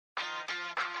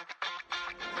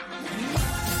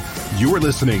You're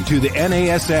listening to the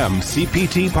NASM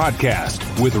CPT Podcast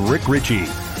with Rick Ritchie,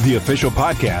 the official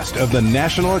podcast of the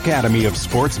National Academy of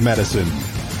Sports Medicine.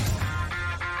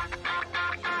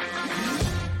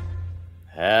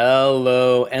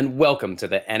 Hello and welcome to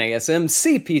the NASM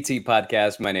CPT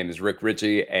Podcast. My name is Rick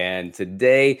Ritchie, and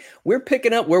today we're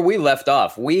picking up where we left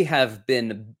off. We have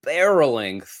been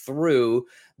barreling through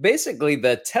basically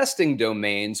the testing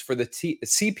domains for the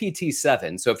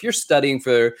CPT-7. So if you're studying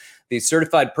for the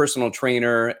Certified Personal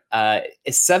Trainer, a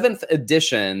 7th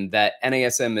edition that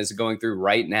NASM is going through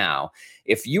right now,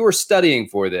 if you are studying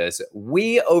for this,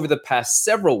 we over the past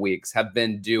several weeks have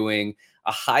been doing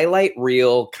a highlight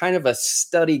reel, kind of a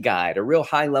study guide, a real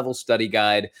high-level study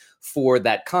guide for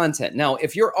that content. Now,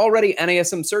 if you're already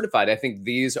NASM certified, I think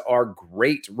these are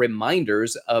great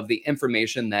reminders of the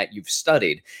information that you've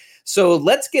studied. So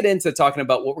let's get into talking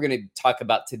about what we're going to talk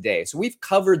about today. So we've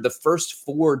covered the first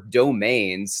 4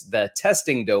 domains, the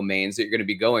testing domains that you're going to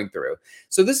be going through.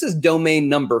 So this is domain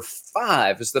number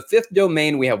 5. It's the 5th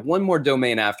domain. We have one more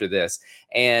domain after this,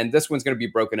 and this one's going to be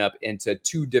broken up into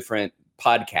 2 different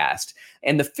podcasts.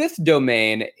 And the 5th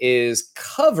domain is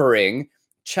covering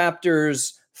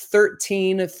chapters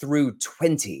 13 through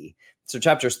 20. So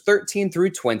chapters 13 through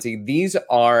 20, these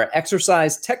are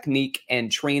exercise technique and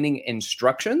training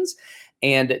instructions.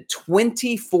 And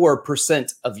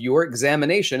 24% of your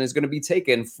examination is going to be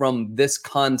taken from this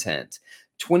content.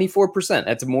 24%.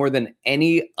 That's more than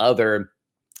any other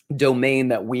domain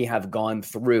that we have gone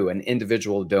through, an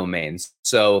individual domains.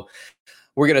 So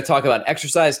we're going to talk about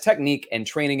exercise technique and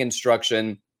training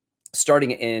instruction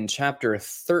starting in chapter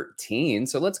 13.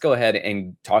 So let's go ahead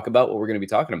and talk about what we're going to be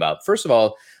talking about. First of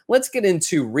all, let's get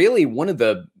into really one of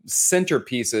the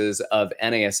centerpieces of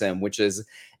NASM, which is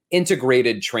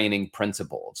integrated training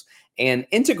principles. And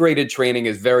integrated training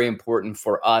is very important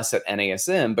for us at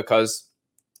NASM because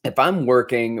if I'm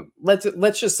working,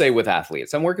 let's just say with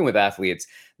athletes, I'm working with athletes,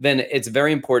 then it's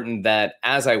very important that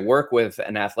as I work with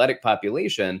an athletic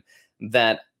population,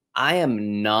 that I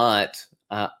am not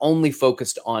only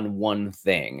focused on one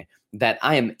thing, that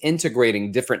I am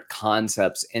integrating different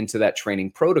concepts into that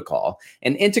training protocol.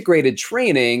 And integrated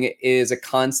training is a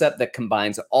concept that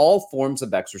combines all forms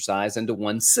of exercise into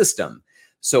one system.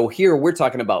 So here we're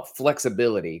talking about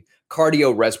flexibility,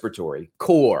 cardiorespiratory,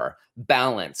 core,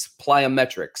 balance,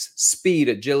 plyometrics, speed,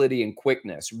 agility, and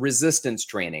quickness, resistance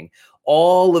training.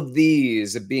 All of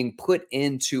these are being put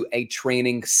into a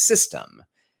training system.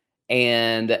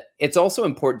 And it's also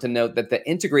important to note that the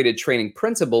integrated training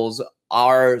principles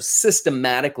are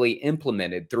systematically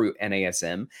implemented through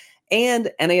NASM,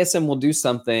 and NASM will do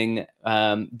something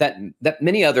that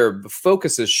many other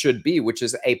focuses should be, which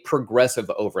is a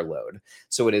progressive overload.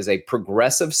 So it is a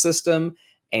progressive system,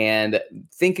 and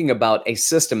thinking about a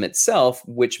system itself,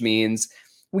 which means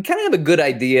we kind of have a good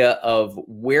idea of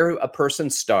where a person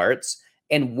starts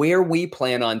and where we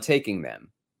plan on taking them.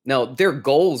 Now, their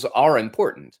goals are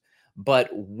important, but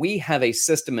we have a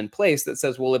system in place that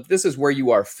says, well, if this is where you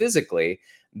are physically,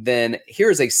 then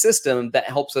here's a system that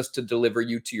helps us to deliver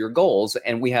you to your goals.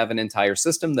 And we have an entire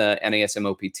system, the NASM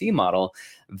OPT model,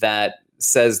 that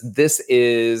says this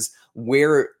is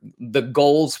where the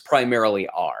goals primarily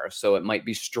are. So it might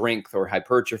be strength or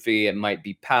hypertrophy, it might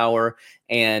be power.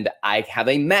 And I have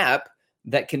a map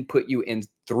that can put you in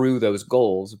through those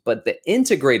goals. But the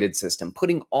integrated system,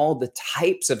 putting all the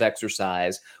types of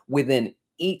exercise within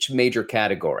each major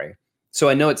category. So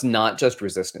I know it's not just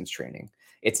resistance training.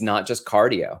 It's not just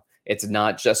cardio. It's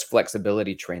not just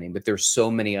flexibility training, but there's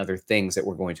so many other things that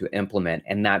we're going to implement,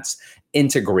 and that's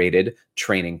integrated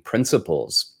training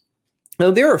principles.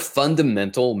 Now, there are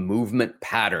fundamental movement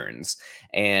patterns,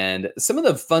 and some of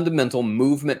the fundamental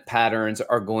movement patterns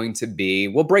are going to be,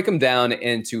 we'll break them down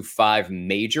into 5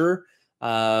 major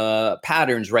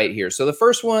patterns right here. So the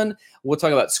first one, we'll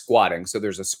talk about squatting. So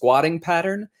there's a squatting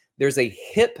pattern. There's a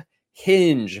hip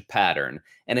hinge pattern.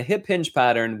 And a hip hinge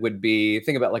pattern would be,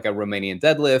 think about like a Romanian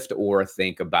deadlift, or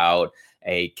think about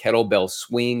a kettlebell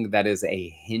swing. That is a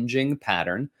hinging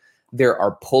pattern. There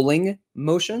are pulling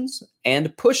motions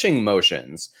and pushing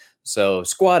motions. So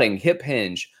squatting, hip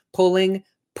hinge, pulling,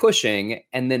 pushing,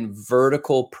 and then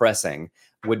vertical pressing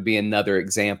would be another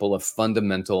example of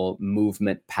fundamental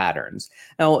movement patterns.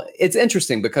 Now, it's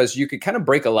interesting because you could kind of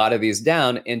break a lot of these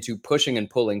down into pushing and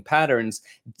pulling patterns,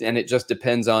 and it just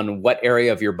depends on what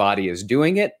area of your body is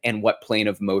doing it and what plane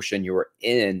of motion you're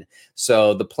in.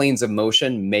 So the planes of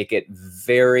motion make it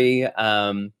very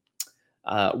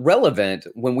relevant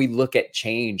when we look at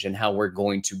change and how we're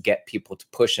going to get people to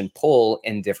push and pull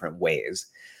in different ways.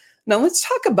 Now, let's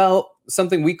talk about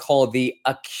something we call the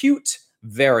acute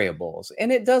variables.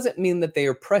 And it doesn't mean that they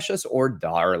are precious or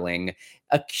darling.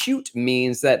 Acute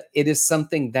means that it is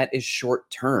something that is short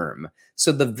term.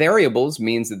 So the variables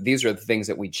means that these are the things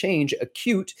that we change.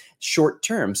 Acute, short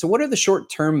term. So what are the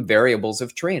short term variables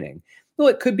of training? Well,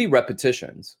 it could be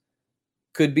repetitions,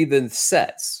 could be the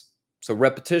sets. So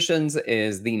repetitions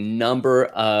is the number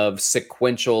of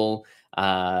sequential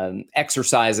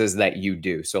exercises that you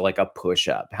do. So like a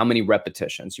push-up, how many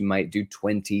repetitions? You might do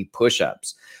 20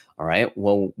 push-ups. All right.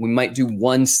 Well, we might do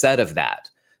one set of that.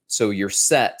 So your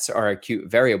sets are a acute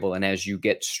variable. And as you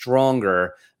get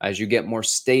stronger, as you get more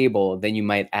stable, then you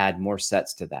might add more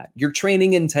sets to that. Your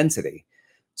training intensity.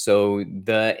 So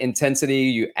the intensity,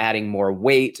 you adding more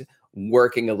weight,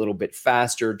 working a little bit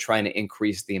faster, trying to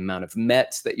increase the amount of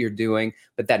METs that you're doing.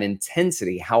 But that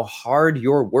intensity, how hard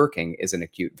you're working, is an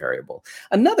acute variable.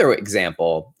 Another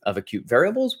example of acute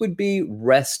variables would be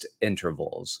rest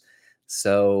intervals.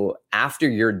 So after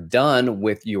you're done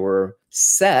with your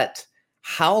set,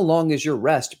 how long is your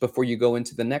rest before you go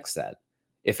into the next set?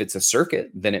 If it's a circuit,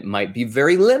 then it might be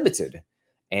very limited.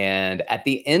 And at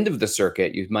the end of the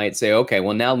circuit, you might say, okay,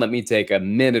 well, now let me take a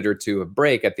minute or two of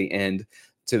break at the end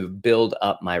to build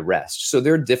up my rest. So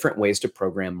there are different ways to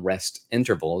program rest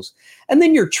intervals. And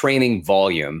then your training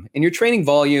volume. In your training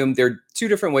volume, there are two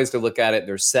different ways to look at it.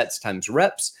 There's sets times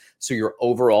reps, so your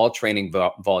overall training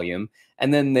volume.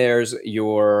 And then there's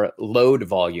your load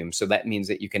volume. So that means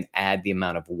that you can add the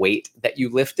amount of weight that you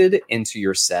lifted into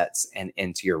your sets and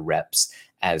into your reps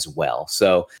as well.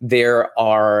 So there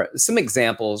are some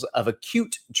examples of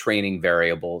acute training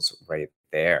variables right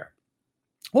there.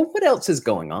 Well, what else is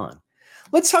going on?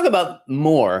 Let's talk about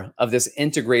more of this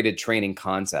integrated training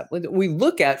concept. We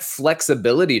look at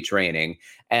flexibility training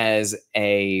as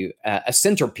a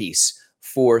centerpiece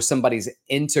for somebody's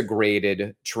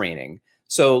integrated training.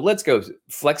 So let's go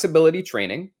flexibility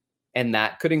training, and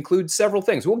that could include several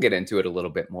things. We'll get into it a little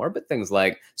bit more, but things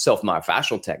like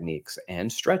self-myofascial techniques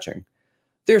and stretching.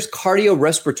 There's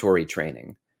cardiorespiratory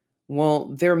training. Well,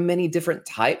 there are many different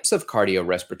types of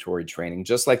cardiorespiratory training,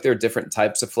 just like there are different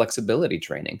types of flexibility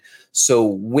training. So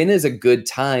when is a good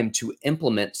time to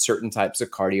implement certain types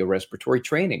of cardiorespiratory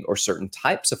training or certain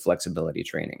types of flexibility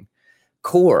training?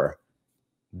 Core,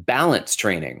 balance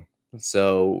training.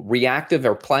 So reactive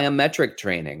or plyometric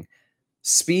training,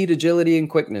 speed, agility, and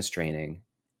quickness training,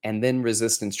 and then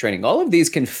resistance training. All of these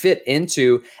can fit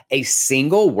into a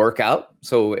single workout.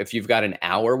 So if you've got an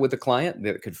hour with a client,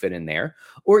 that could fit in there,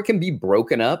 or it can be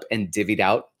broken up and divvied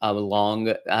out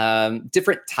along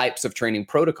different types of training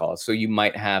protocols. So you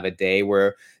might have a day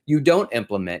where you don't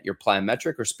implement your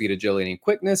plyometric or speed, agility, and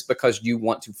quickness because you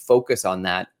want to focus on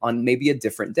that on maybe a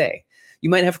different day. You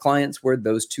might have clients where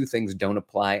those two things don't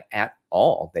apply at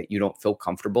all, that you don't feel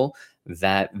comfortable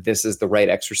that this is the right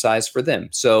exercise for them.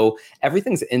 So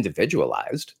everything's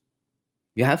individualized.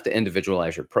 You have to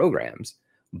individualize your programs,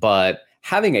 but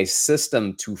having a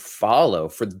system to follow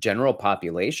for the general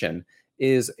population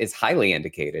is highly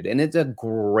indicated. And it's a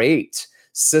great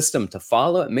system to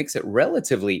follow. It makes it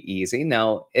relatively easy.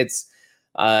 Now, it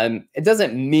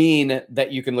doesn't mean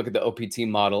that you can look at the OPT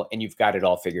model and you've got it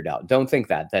all figured out. Don't think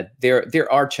that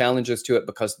there are challenges to it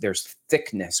because there's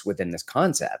thickness within this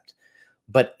concept,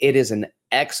 but it is an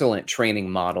excellent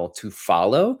training model to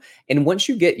follow. And once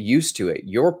you get used to it,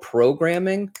 your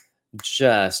programming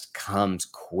just comes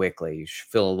quickly. You should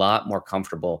feel a lot more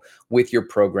comfortable with your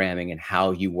programming and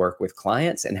how you work with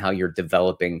clients and how you're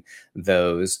developing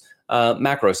those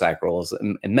macrocycles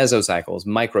and mesocycles,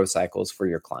 microcycles for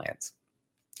your clients.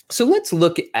 So let's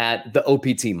look at the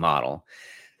OPT model.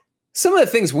 Some of the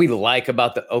things we like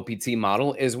about the OPT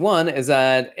model is one is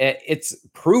that it's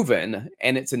proven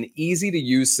and it's an easy to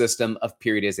use system of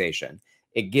periodization.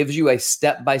 It gives you a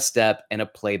step-by-step and a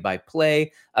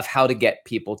play-by-play of how to get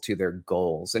people to their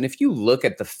goals. And if you look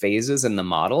at the phases in the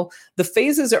model, the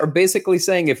phases are basically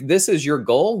saying, if this is your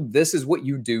goal, this is what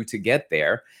you do to get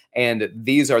there. And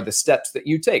these are the steps that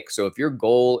you take. So if your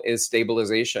goal is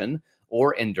stabilization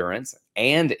or endurance,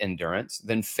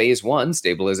 then phase one,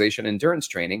 stabilization endurance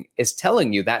training, is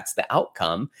telling you that's the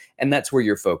outcome and that's where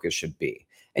your focus should be.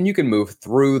 And you can move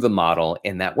through the model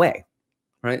in that way,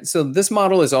 right? So this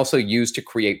model is also used to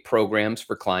create programs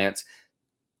for clients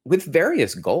with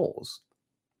various goals.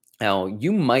 Now,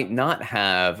 you might not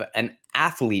have an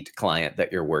athlete client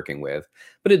that you're working with,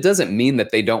 but it doesn't mean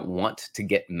that they don't want to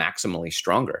get maximally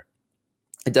stronger.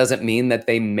 It doesn't mean that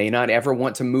they may not ever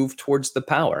want to move towards the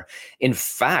power. In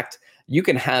fact, you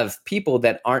can have people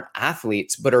that aren't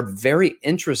athletes, but are very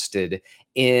interested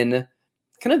in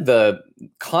kind of the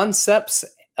concepts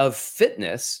of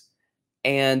fitness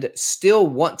and still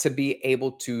want to be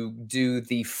able to do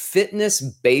the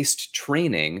fitness-based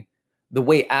training the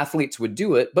way athletes would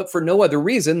do it, but for no other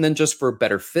reason than just for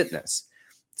better fitness.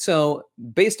 So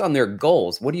based on their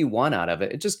goals, what do you want out of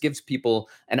it? It just gives people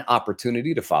an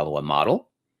opportunity to follow a model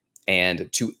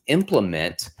and to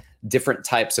implement different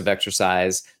types of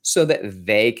exercise so that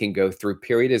they can go through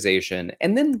periodization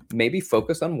and then maybe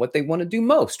focus on what they want to do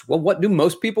most. Well, what do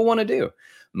most people want to do?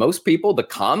 Most people, the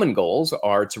common goals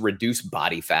are to reduce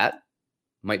body fat.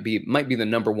 Might be the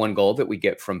number one goal that we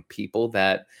get from people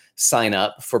that sign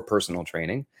up for personal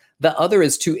training. The other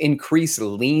is to increase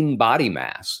lean body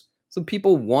mass. So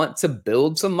people want to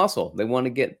build some muscle. They want to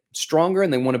get stronger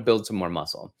and they want to build some more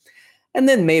muscle. And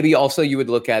then maybe also you would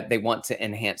look at they want to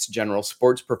enhance general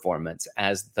sports performance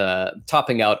as the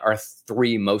topping out our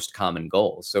three most common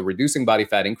goals. So reducing body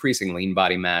fat, increasing lean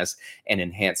body mass, and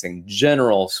enhancing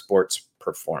general sports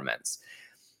performance.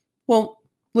 Well,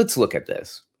 let's look at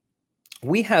this.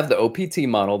 We have the OPT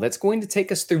model that's going to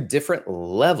take us through different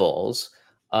levels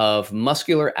of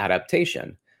muscular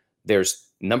adaptation. There's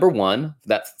number one,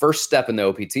 that first step in the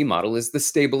OPT model is the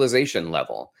stabilization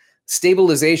level.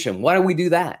 Stabilization, why do we do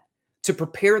that? To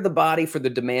prepare the body for the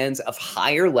demands of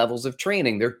higher levels of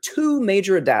training. There are two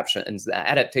major adaptations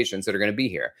that are going to be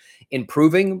here: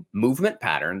 improving movement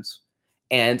patterns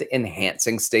and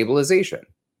enhancing stabilization.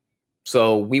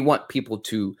 So we want people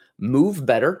to move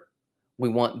better. We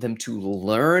want them to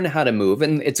learn how to move.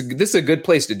 And this is a good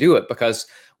place to do it because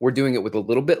we're doing it with a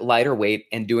little bit lighter weight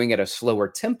and doing it at a slower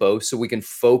tempo so we can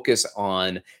focus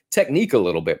on technique a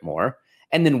little bit more.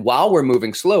 And then while we're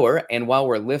moving slower and while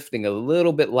we're lifting a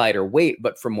little bit lighter weight,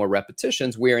 but for more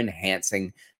repetitions, we're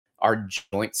enhancing our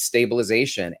joint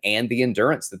stabilization and the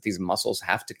endurance that these muscles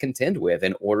have to contend with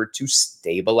in order to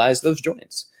stabilize those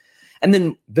joints. And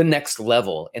then the next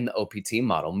level in the OPT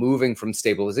model, moving from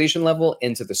stabilization level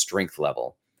into the strength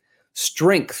level.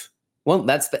 Strength, well,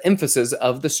 that's the emphasis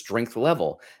of the strength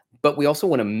level. But we also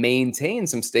want to maintain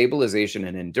some stabilization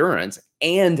and endurance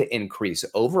and increase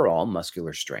overall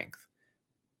muscular strength.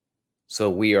 So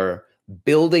we are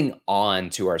building on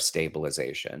to our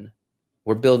stabilization.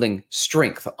 We're building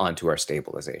strength onto our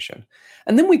stabilization.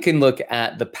 And then we can look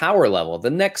at the power level, the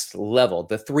next level,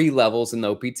 the three levels in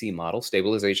the OPT model: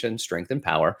 stabilization, strength, and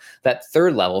power. That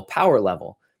third level, power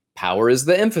level. Power is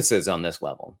the emphasis on this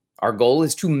level. Our goal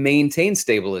is to maintain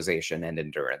stabilization and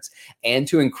endurance and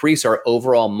to increase our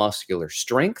overall muscular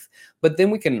strength. But then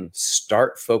we can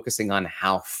start focusing on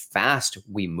how fast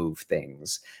we move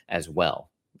things as well.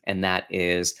 And that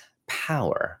is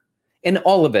power. And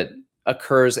all of it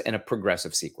occurs in a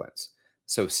progressive sequence.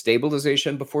 So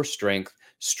stabilization before strength,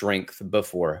 strength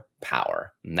before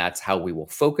power. And that's how we will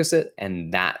focus it,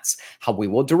 and that's how we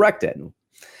will direct it.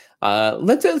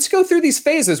 Let's go through these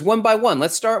phases one by one.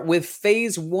 Let's start with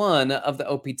phase one of the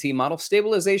OPT model,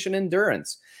 stabilization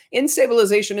endurance. In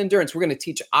stabilization endurance, we're going to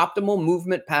teach optimal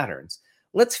movement patterns.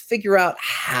 Let's figure out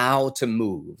how to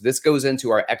move. This goes into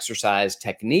our exercise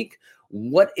technique.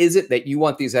 What is it that you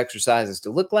want these exercises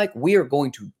to look like? We are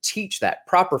going to teach that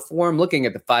proper form, looking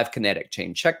at the 5 kinetic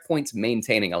chain checkpoints,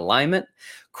 maintaining alignment,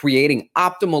 creating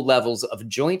optimal levels of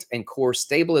joint and core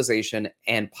stabilization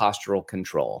and postural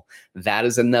control. That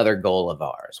is another goal of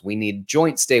ours. We need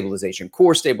joint stabilization,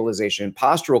 core stabilization,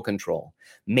 postural control,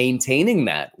 maintaining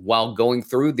that while going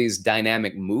through these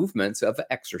dynamic movements of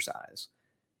exercise.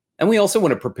 And we also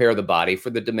want to prepare the body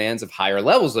for the demands of higher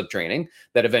levels of training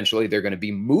that eventually they're going to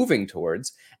be moving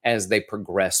towards as they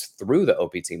progress through the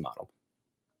OPT model.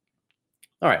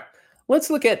 All right, let's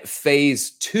look at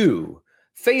phase two.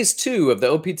 Phase two of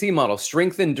the OPT model,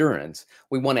 strength endurance.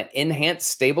 We want to enhance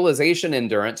stabilization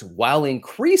endurance while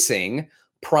increasing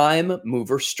prime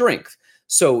mover strength.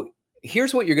 So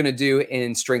here's what you're going to do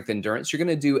in strength endurance. You're going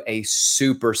to do a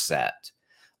superset.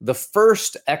 The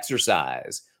first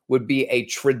exercise would be a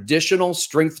traditional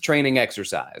strength training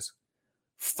exercise,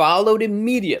 followed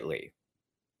immediately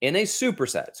in a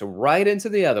superset, so right into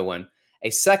the other one, a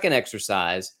second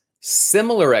exercise,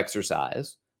 similar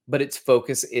exercise, but its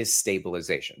focus is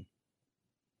stabilization.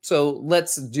 So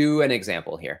let's do an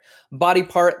example here. Body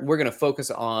part, we're going to focus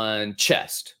on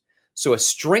chest. So a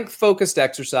strength-focused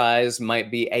exercise might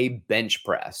be a bench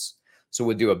press. So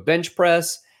we'll do a bench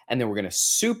press, and then we're going to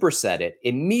superset it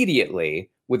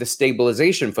immediately with a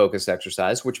stabilization-focused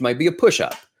exercise, which might be a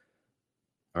push-up.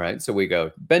 All right, so we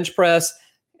go bench press,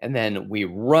 and then we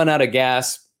run out of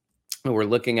gas, and we're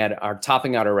looking at our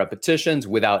topping out our repetitions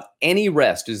without any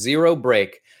rest, 0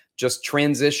 break, just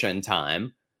transition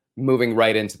time, moving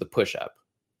right into the push-up.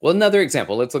 Well, another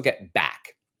example, let's look at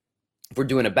back. If we're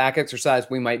doing a back exercise,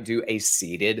 we might do a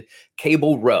seated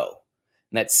cable row.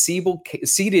 And that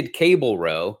seated cable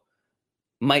row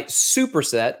might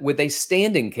superset with a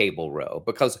standing cable row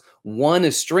because one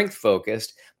is strength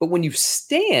focused. But when you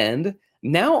stand,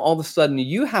 now all of a sudden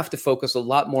you have to focus a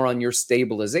lot more on your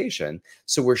stabilization.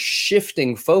 So we're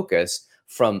shifting focus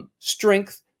from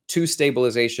strength to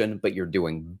stabilization, but you're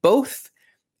doing both,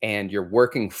 and you're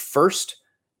working first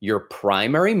your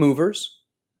primary movers.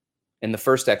 In the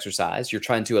first exercise, you're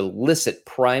trying to elicit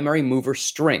primary mover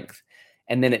strength.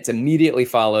 And then it's immediately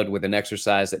followed with an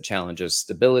exercise that challenges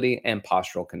stability and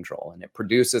postural control. And it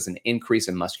produces an increase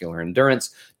in muscular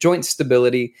endurance, joint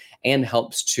stability, and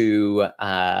helps to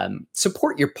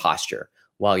support your posture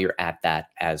while you're at that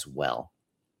as well.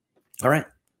 All right,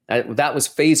 that was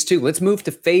phase 2. Let's move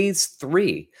to phase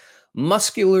 3,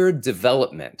 muscular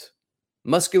development.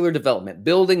 Muscular development,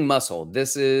 building muscle.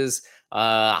 This is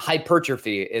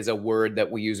hypertrophy is a word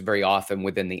that we use very often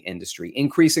within the industry.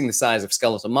 Increasing the size of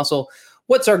skeletal muscle.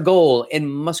 What's our goal in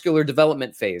muscular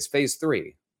development phase, phase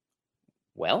 3?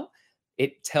 Well,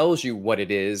 it tells you what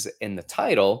it is in the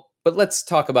title, but let's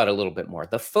talk about it a little bit more.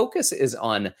 The focus is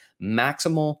on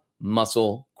maximal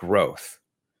muscle growth.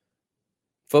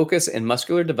 Focus in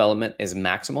muscular development is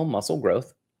maximal muscle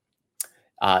growth.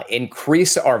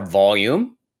 Increase our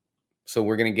volume. So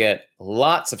we're going to get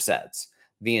lots of sets.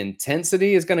 The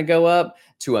intensity is going to go up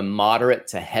to a moderate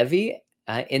to heavy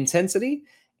intensity,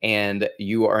 and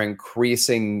you are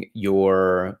increasing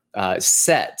your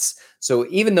sets. So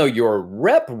even though your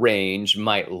rep range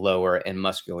might lower in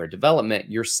muscular development,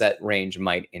 your set range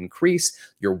might increase,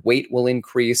 your weight will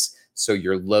increase, so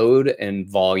your load and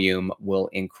volume will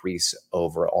increase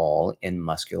overall in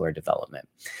muscular development.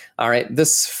 All right,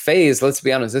 this phase, let's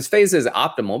be honest, this phase is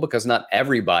optimal because not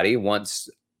everybody wants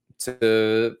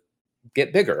to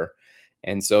get bigger.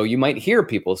 And so you might hear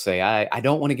people say, I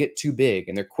don't want to get too big.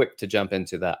 And they're quick to jump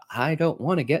into the, I don't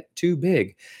want to get too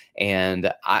big.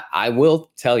 And I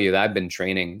will tell you that I've been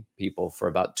training people for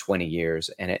about 20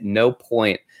 years. And at no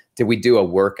point did we do a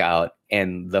workout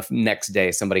and the next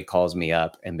day somebody calls me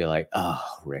up and be like, oh,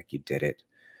 Rick, you did it.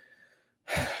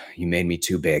 You made me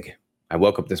too big. I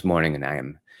woke up this morning and I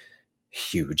am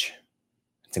huge.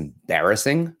 It's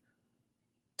embarrassing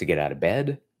to get out of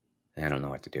bed. I don't know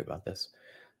what to do about this.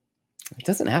 It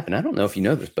doesn't happen. I don't know if you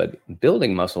know this, but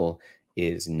building muscle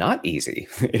is not easy.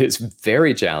 It is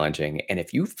very challenging. And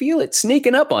if you feel it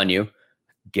sneaking up on you,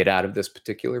 get out of this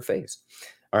particular phase.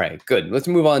 All right, good. Let's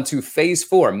move on to phase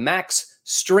 4, max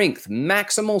strength,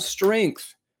 maximal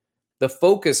strength. The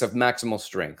focus of maximal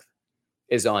strength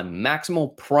is on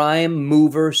maximal prime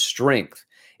mover strength.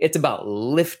 It's about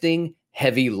lifting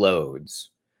heavy loads.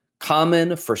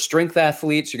 Common for strength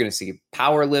athletes, you're going to see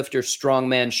power lifters,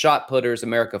 strongman, shot putters,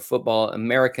 American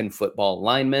football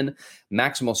linemen.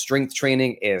 Maximal strength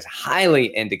training is highly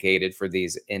indicated for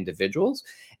these individuals.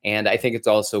 And I think it's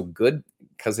also good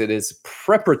because it is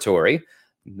preparatory.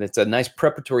 It's a nice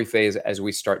preparatory phase as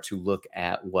we start to look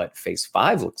at what phase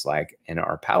 5 looks like in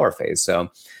our power phase.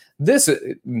 So this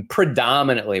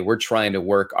predominantly, we're trying to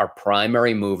work our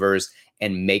primary movers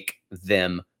and make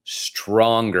them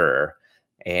stronger.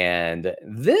 And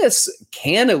this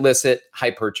can elicit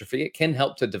hypertrophy. It can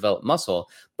help to develop muscle,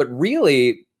 but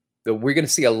really we're going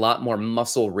to see a lot more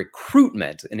muscle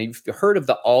recruitment. And you've heard of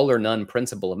the all or none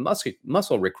principle of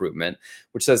muscle recruitment,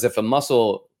 which says if a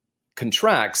muscle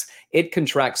contracts, it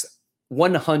contracts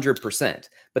 100%.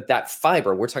 But that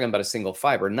fiber, we're talking about a single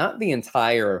fiber, not the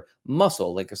entire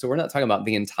muscle. So we're not talking about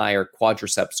the entire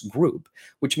quadriceps group,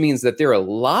 which means that there are a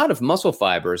lot of muscle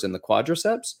fibers in the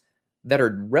quadriceps that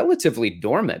are relatively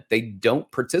dormant. They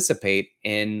don't participate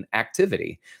in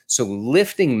activity. So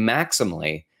lifting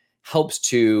maximally helps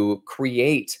to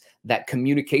create that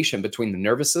communication between the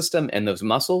nervous system and those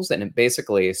muscles. And it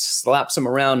basically slaps them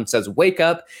around and says, wake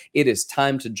up, it is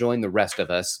time to join the rest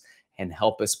of us and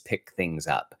help us pick things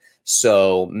up.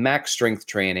 So max strength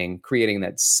training, creating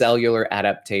that cellular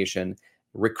adaptation,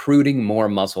 recruiting more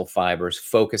muscle fibers,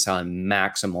 focus on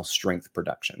maximal strength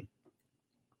production.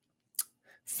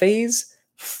 Phase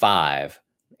 5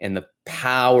 in the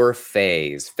power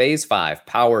phase, phase 5,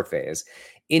 power phase,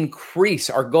 increase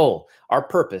our goal, our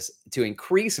purpose to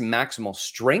increase maximal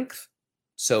strength.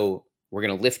 So we're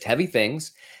going to lift heavy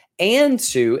things and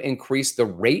to increase the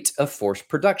rate of force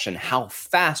production, how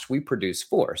fast we produce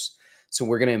force. So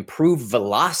we're going to improve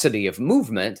velocity of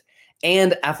movement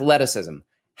and athleticism.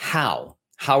 How?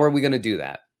 How are we going to do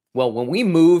that? Well, when we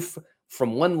move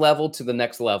from one level to the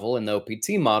next level in the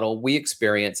OPT model, we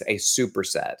experience a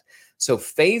superset. So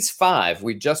phase 5,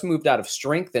 we just moved out of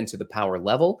strength into the power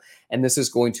level, and this is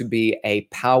going to be a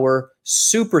power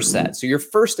superset. So your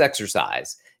first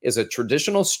exercise is a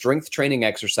traditional strength training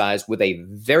exercise with a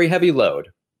very heavy load,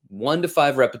 1 to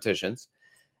 5 repetitions,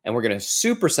 And we're going to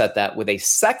superset that with a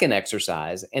second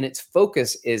exercise. And its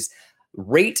focus is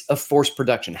rate of force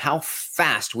production, how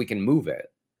fast we can move it.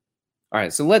 All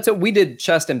right, so we did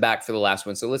chest and back for the last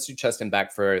one. So let's do chest and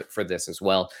back for this as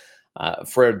well.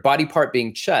 For a body part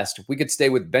being chest, we could stay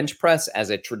with bench press as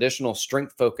a traditional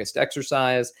strength-focused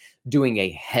exercise, doing a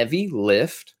heavy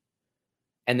lift.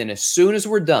 And then as soon as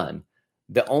we're done,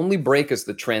 the only break is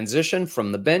the transition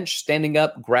from the bench, standing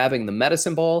up, grabbing the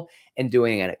medicine ball, and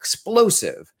doing an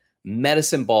explosive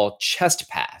medicine ball chest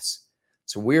pass.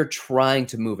 So we're trying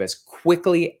to move as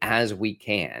quickly as we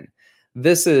can.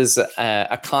 This is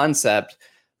a concept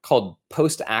called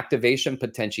post-activation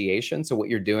potentiation. So what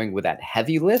you're doing with that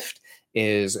heavy lift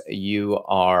is you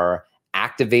are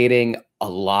activating a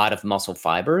lot of muscle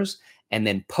fibers. And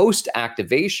then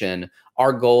post-activation,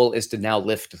 our goal is to now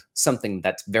lift something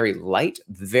that's very light,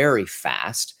 very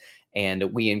fast, and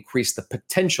we increase the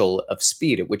potential of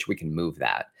speed at which we can move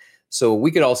that. So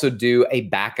we could also do a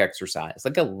back exercise,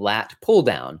 like a lat pull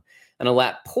down. And a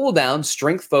lat pull down,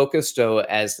 strength focused, so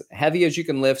as heavy as you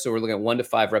can lift. So we're looking at 1 to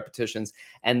 5 repetitions.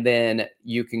 And then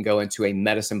you can go into a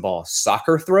medicine ball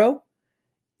soccer throw.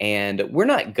 And we're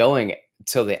not going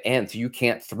till the nth. You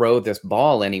can't throw this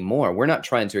ball anymore. We're not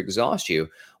trying to exhaust you.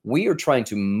 We are trying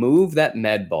to move that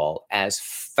med ball as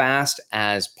fast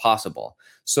as possible.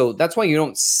 So that's why you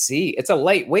don't see, it's a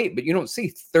lightweight, but you don't see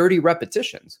 30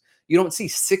 repetitions. You don't see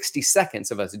 60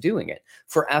 seconds of us doing it.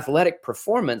 For athletic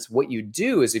performance, what you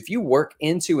do is if you work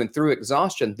into and through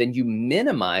exhaustion, then you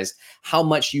minimize how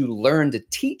much you learn to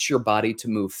teach your body to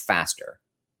move faster.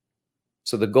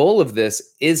 So the goal of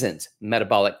this isn't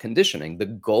metabolic conditioning. The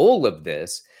goal of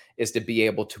this is to be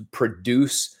able to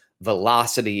produce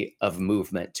velocity of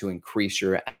movement to increase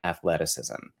your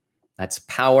athleticism. That's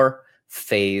power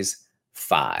phase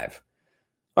 5.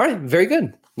 All right, very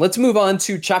good. Let's move on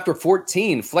to chapter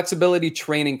 14, flexibility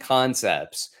training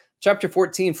concepts. Chapter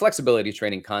 14, flexibility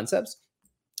training concepts.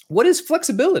 What is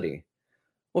flexibility?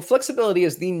 Well, flexibility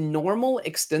is the normal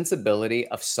extensibility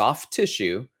of soft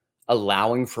tissue,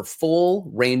 allowing for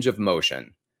full range of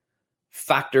motion.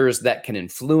 Factors that can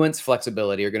influence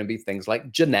flexibility are going to be things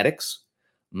like genetics,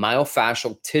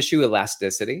 myofascial tissue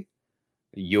elasticity,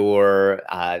 your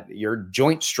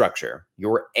joint structure,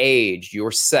 your age,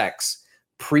 your sex,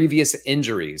 previous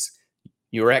injuries,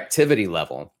 your activity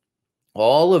level.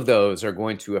 All of those are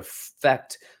going to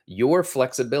affect your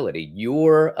flexibility,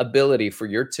 your ability for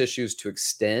your tissues to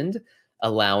extend,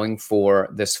 allowing for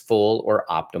this full or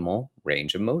optimal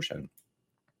range of motion.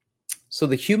 So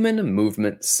the human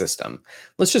movement system,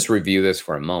 let's just review this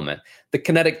for a moment. The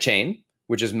kinetic chain,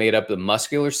 which is made up of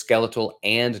muscular, skeletal,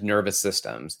 and nervous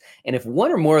systems. And if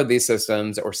one or more of these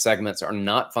systems or segments are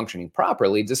not functioning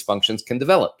properly, dysfunctions can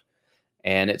develop.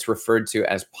 And it's referred to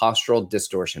as postural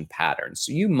distortion patterns.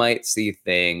 So you might see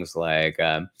things like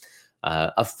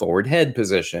a forward head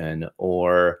position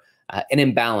or an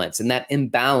imbalance. And that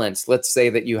imbalance, let's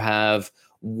say that you have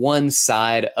one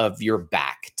side of your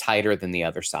back tighter than the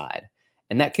other side.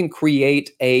 And that can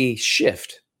create a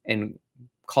shift and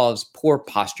cause poor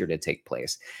posture to take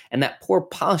place. And that poor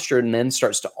posture then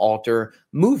starts to alter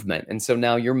movement. And so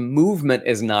now your movement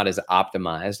is not as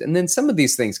optimized. And then some of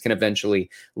these things can eventually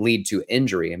lead to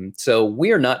injury. And so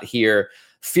we are not here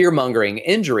fear-mongering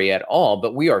injury at all,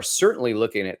 but we are certainly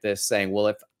looking at this saying, well,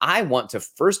 if I want to,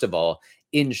 first of all,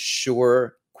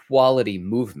 ensure quality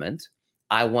movement,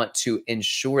 I want to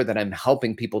ensure that I'm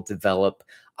helping people develop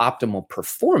optimal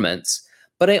performance,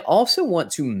 but I also want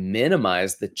to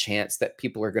minimize the chance that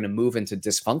people are going to move into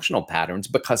dysfunctional patterns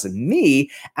because of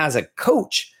me as a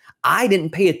coach. I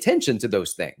didn't pay attention to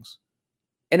those things.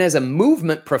 And as a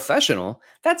movement professional,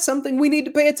 that's something we need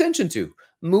to pay attention to,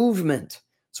 movement.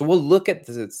 So we'll look at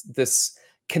this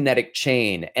kinetic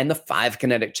chain and the 5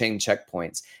 kinetic chain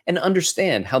checkpoints and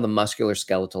understand how the muscular,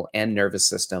 skeletal, and nervous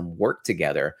system work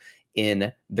together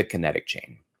in the kinetic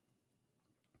chain.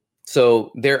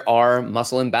 So there are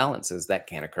muscle imbalances that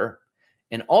can occur.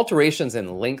 And alterations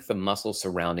in length of muscle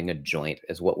surrounding a joint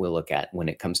is what we'll look at when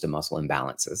it comes to muscle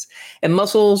imbalances. And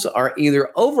muscles are either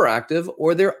overactive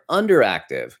or they're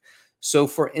underactive. So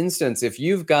for instance, if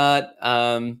you've got,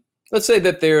 let's say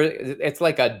that it's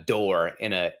like a door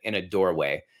in a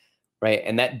doorway, right?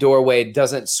 And that doorway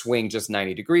doesn't swing just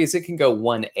 90 degrees. It can go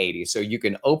 180. So you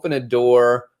can open a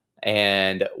door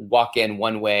and walk in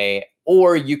one way,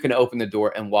 or you can open the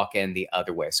door and walk in the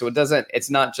other way. So it's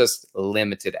not just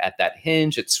limited at that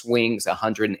hinge, it swings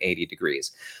 180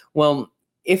 degrees. Well,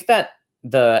 if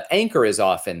the anchor is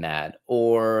off in that,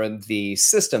 or the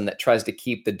system that tries to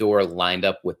keep the door lined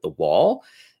up with the wall,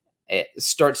 it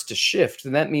starts to shift.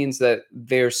 And that means that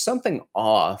there's something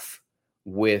off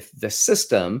with the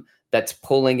system that's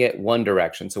pulling it one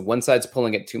direction. So one side's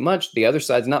pulling it too much, the other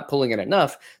side's not pulling it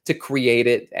enough to create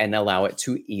it and allow it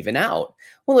to even out.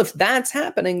 Well, if that's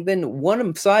happening, then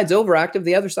one side's overactive,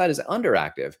 the other side is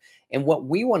underactive. And what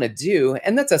we want to do,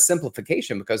 and that's a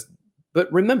simplification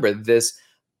but remember these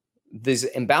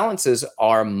imbalances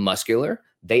are muscular,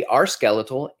 they are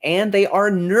skeletal, and they are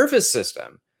nervous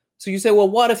system. So you say, well,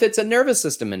 what if it's a nervous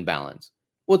system imbalance?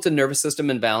 Well, it's a nervous system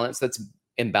imbalance that's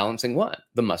imbalancing what?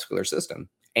 The muscular system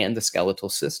and the skeletal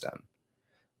system.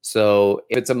 So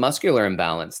if it's a muscular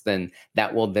imbalance, then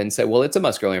that will then say, well, it's a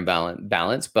muscular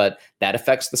imbalance, but that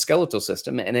affects the skeletal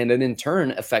system. And then it in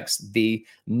turn affects the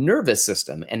nervous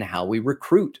system and how we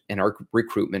recruit and our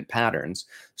recruitment patterns.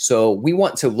 So we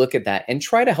want to look at that and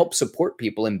try to help support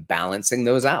people in balancing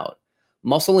those out.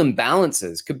 Muscle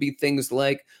imbalances could be things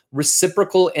like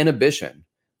reciprocal inhibition,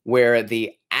 where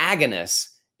the agonist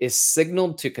is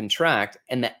signaled to contract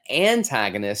and the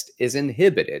antagonist is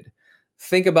inhibited.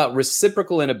 Think about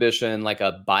reciprocal inhibition like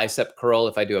a bicep curl.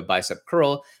 If I do a bicep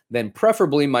curl, then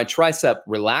preferably my tricep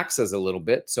relaxes a little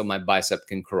bit so my bicep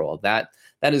can curl. That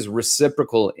is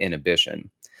reciprocal inhibition.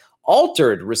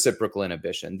 Altered reciprocal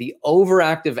inhibition, the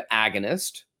overactive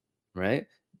agonist, right,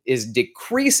 is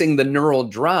decreasing the neural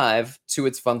drive to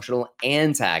its functional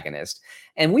antagonist.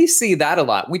 And we see that a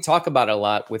lot. We talk about it a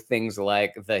lot with things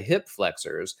like the hip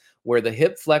flexors, where the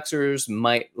hip flexors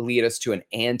might lead us to an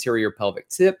anterior pelvic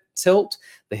tilt.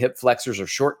 The hip flexors are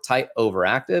short, tight,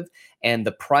 overactive, and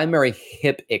the primary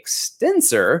hip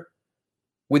extensor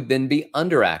would then be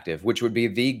underactive, which would be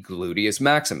the gluteus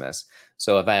maximus.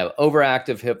 So if I have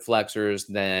overactive hip flexors,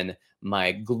 then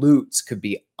my glutes could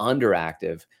be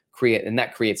underactive, and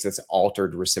that creates this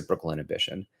altered reciprocal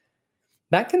inhibition.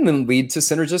 That can then lead to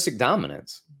synergistic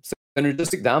dominance.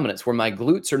 Synergistic dominance, where my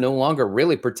glutes are no longer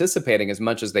really participating as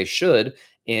much as they should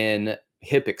in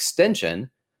hip extension,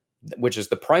 which is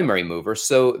the primary mover.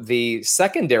 So the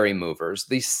secondary movers,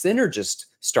 the synergists,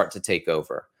 start to take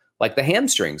over, like the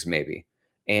hamstrings maybe,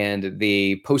 and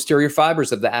the posterior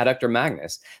fibers of the adductor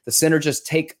magnus. The synergists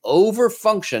take over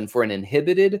function for an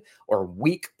inhibited or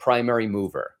weak primary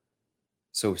mover.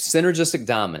 So synergistic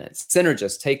dominance,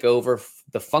 synergists take over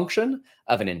the function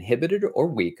of an inhibited or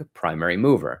weak primary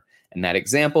mover. And that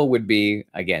example would be,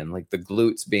 again, like the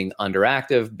glutes being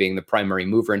underactive, being the primary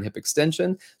mover in hip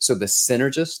extension. So the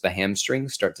synergists, the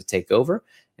hamstrings, start to take over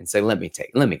and say, let me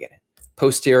get it.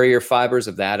 Posterior fibers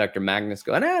of the adductor magnus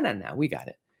go, no, we got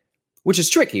it. Which is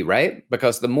tricky, right?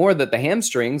 Because the more that the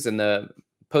hamstrings and the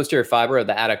posterior fiber of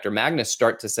the adductor magnus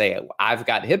start to say, I've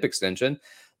got hip extension,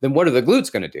 then what are the glutes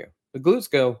going to do? The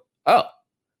glutes go, oh,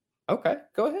 okay,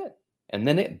 go ahead. And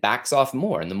then it backs off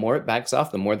more. And the more it backs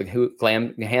off, the more the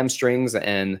hamstrings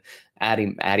and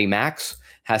adductor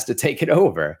has to take it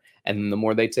over. And the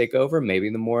more they take over, maybe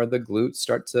the more the glutes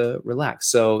start to relax.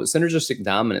 So synergistic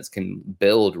dominance can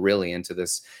build really into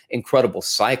this incredible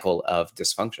cycle of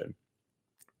dysfunction.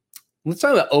 Let's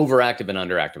talk about overactive and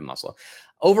underactive muscle.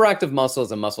 Overactive muscle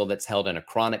is a muscle that's held in a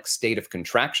chronic state of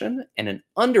contraction, and an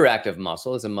underactive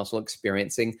muscle is a muscle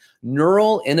experiencing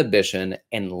neural inhibition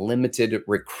and limited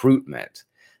recruitment.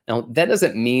 Now, that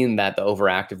doesn't mean that the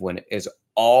overactive one is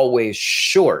always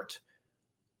short,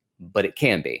 but it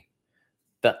can be.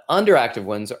 The underactive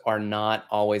ones are not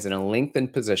always in a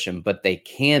lengthened position, but they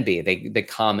can be. They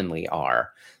commonly are.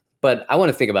 But I want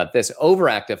to think about this.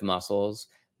 Overactive muscles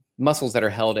that are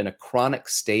held in a chronic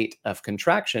state of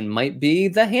contraction might be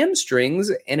the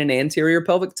hamstrings in an anterior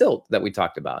pelvic tilt that we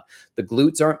talked about. The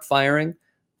glutes aren't firing.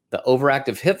 The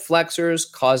overactive hip flexors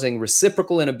causing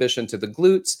reciprocal inhibition to the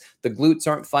glutes. The glutes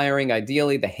aren't firing.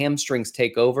 Ideally, the hamstrings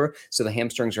take over. So the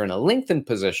hamstrings are in a lengthened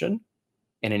position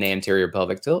in an anterior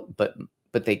pelvic tilt, but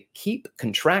they keep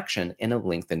contraction in a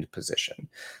lengthened position.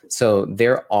 So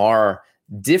there are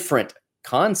different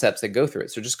concepts that go through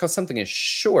it. So just because something is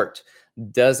short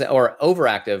or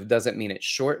overactive doesn't mean it's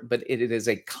short, but it is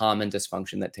a common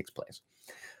dysfunction that takes place.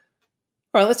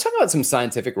 All right, let's talk about some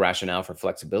scientific rationale for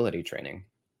flexibility training.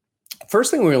 First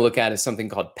thing we're going to look at is something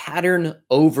called pattern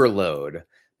overload.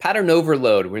 Pattern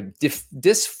overload, where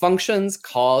dysfunctions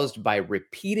caused by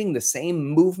repeating the same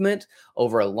movement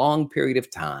over a long period of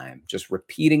time, just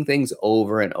repeating things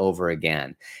over and over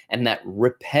again. And that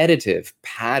repetitive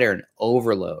pattern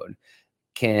overload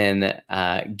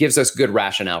gives us good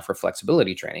rationale for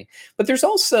flexibility training. But there's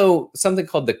also something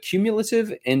called the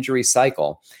cumulative injury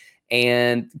cycle.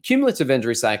 And cumulative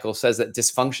injury cycle says that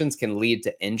dysfunctions can lead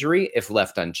to injury if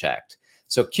left unchecked.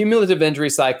 So cumulative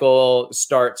injury cycle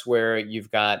starts where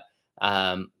you've got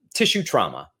tissue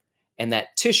trauma. And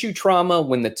that tissue trauma,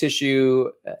 when the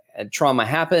tissue trauma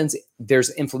happens,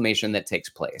 there's inflammation that takes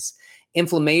place.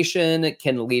 Inflammation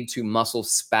can lead to muscle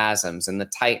spasms and the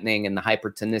tightening and the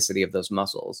hypertonicity of those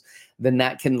muscles. Then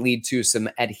that can lead to some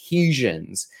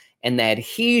adhesions, and the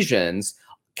adhesions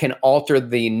can alter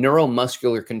the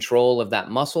neuromuscular control of that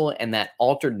muscle, and that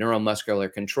altered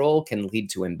neuromuscular control can lead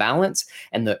to imbalance,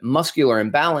 and the muscular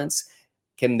imbalance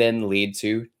can then lead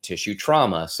to tissue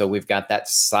trauma. So we've got that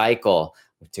cycle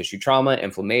with tissue trauma,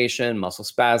 inflammation, muscle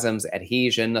spasms,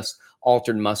 adhesions,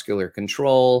 altered muscular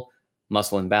control,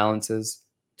 muscle imbalances,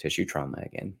 tissue trauma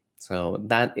again. So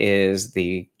that is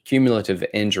the cumulative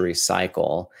injury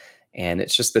cycle, and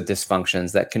it's just the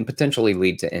dysfunctions that can potentially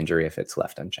lead to injury if it's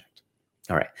left unchecked.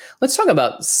 All right, let's talk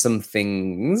about some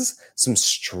things, some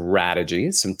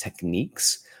strategies, some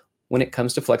techniques when it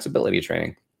comes to flexibility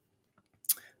training.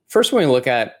 First one we look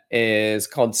at is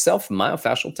called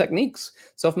self-myofascial techniques.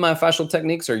 Self-myofascial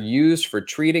techniques are used for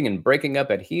treating and breaking up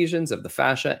adhesions of the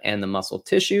fascia and the muscle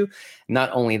tissue. Not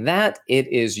only that, it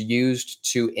is used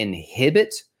to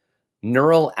inhibit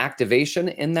neural activation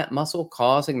in that muscle,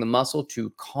 causing the muscle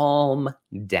to calm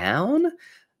down.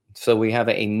 So we have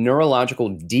a neurological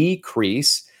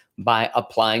decrease by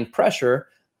applying pressure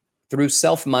through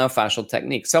self-myofascial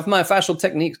techniques. Self-myofascial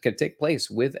techniques can take place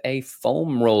with a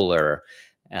foam roller,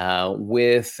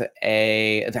 there's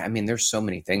so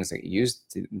many things that you use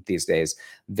these days.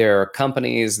 There are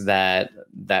companies that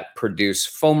produce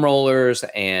foam rollers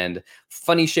and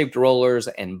funny shaped rollers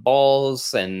and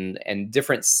balls and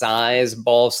different size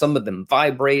balls. Some of them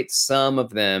vibrate, some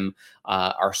of them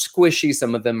are squishy,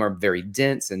 some of them are very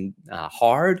dense and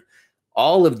hard.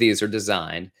 All of these are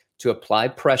designed to apply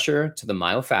pressure to the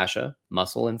myofascia,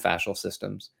 muscle and fascial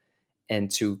systems,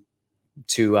 and to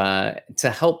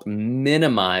help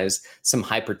minimize some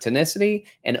hypertonicity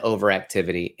and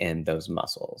overactivity in those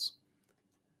muscles.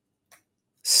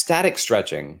 Static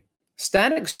stretching.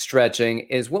 Static stretching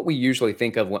is what we usually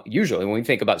think of when we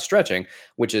think about stretching,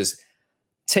 which is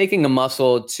taking a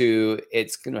muscle to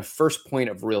its kind of first point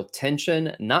of real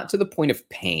tension, not to the point of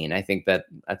pain. I think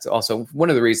that's also one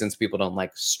of the reasons people don't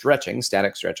like stretching,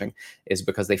 static stretching, is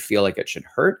because they feel like it should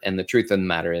hurt. And the truth of the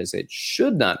matter is it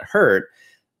should not hurt.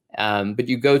 But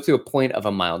you go to a point of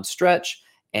a mild stretch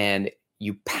and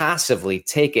you passively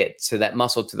take it to that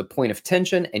muscle to the point of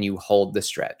tension and you hold the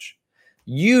stretch.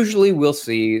 Usually we'll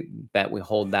see that we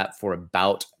hold that for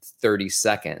about 30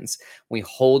 seconds. We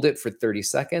hold it for 30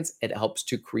 seconds. It helps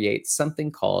to create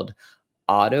something called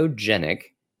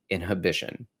autogenic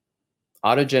inhibition.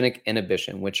 Autogenic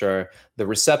inhibition, which are the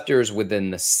receptors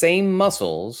within the same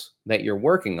muscles that you're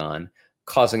working on,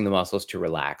 causing the muscles to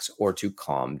relax or to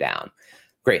calm down.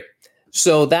 Great.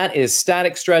 So that is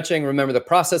static stretching. Remember the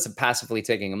process of passively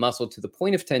taking a muscle to the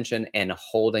point of tension and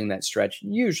holding that stretch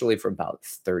usually for about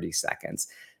 30 seconds.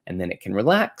 And then it can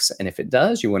relax. And if it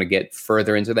does, you want to get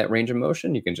further into that range of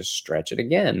motion, you can just stretch it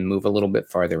again, move a little bit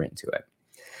farther into it.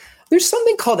 There's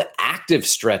something called active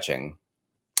stretching.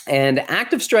 And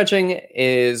active stretching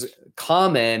is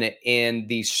common in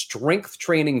the strength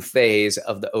training phase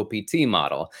of the OPT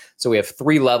model. So we have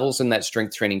 3 levels in that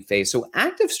strength training phase. So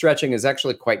active stretching is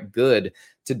actually quite good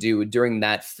to do during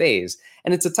that phase.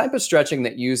 And it's a type of stretching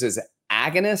that uses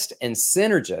agonist and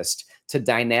synergist to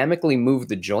dynamically move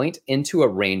the joint into a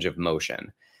range of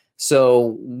motion.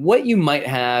 So what you might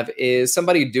have is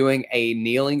somebody doing a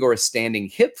kneeling or a standing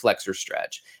hip flexor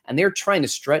stretch, and they're trying to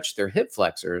stretch their hip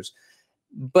flexors.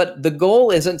 But the goal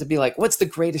isn't to be like, what's the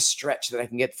greatest stretch that I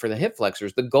can get for the hip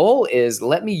flexors? The goal is,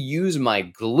 let me use my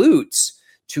glutes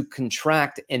to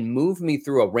contract and move me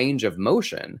through a range of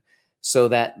motion so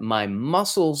that my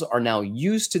muscles are now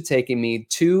used to taking me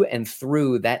to and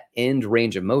through that end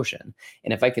range of motion.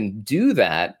 And if I can do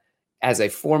that as a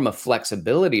form of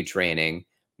flexibility training,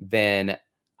 then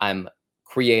I'm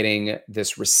creating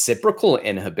this reciprocal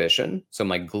inhibition. So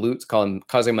my glutes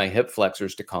causing my hip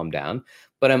flexors to calm down,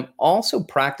 but I'm also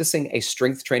practicing a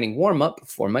strength training warm-up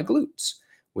for my glutes,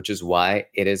 which is why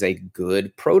it is a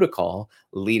good protocol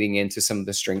leading into some of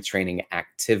the strength training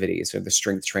activities or the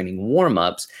strength training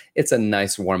warm-ups. It's a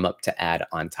nice warm-up to add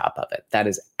on top of it. That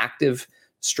is active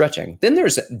stretching. Then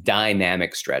there's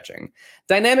dynamic stretching.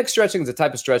 Dynamic stretching is a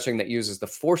type of stretching that uses the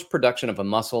force production of a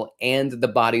muscle and the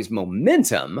body's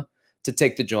momentum to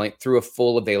take the joint through a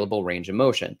full available range of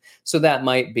motion. So that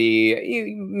might be,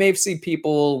 you may see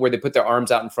people where they put their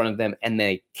arms out in front of them and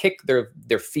they kick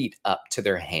their feet up to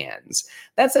their hands.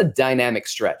 That's a dynamic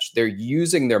stretch. They're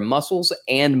using their muscles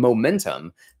and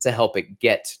momentum to help it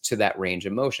get to that range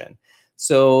of motion.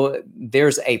 So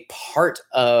there's a part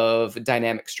of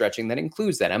dynamic stretching that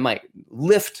includes that. I might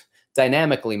lift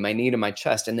dynamically my knee to my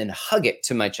chest and then hug it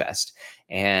to my chest.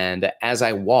 And as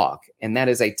I walk, and that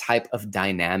is a type of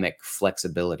dynamic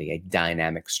flexibility, a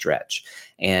dynamic stretch.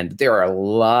 And there are a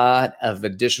lot of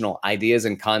additional ideas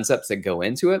and concepts that go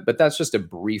into it, but that's just a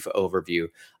brief overview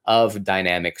of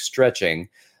dynamic stretching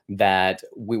that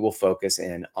we will focus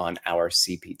in on our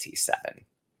CPT 7.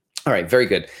 All right, very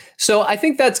good. So I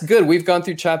think that's good. We've gone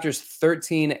through chapters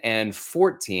 13 and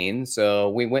 14.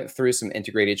 So we went through some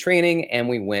integrated training and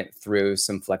we went through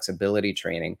some flexibility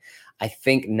training. I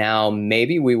think now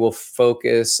maybe we will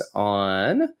focus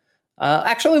on,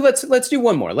 actually, let's do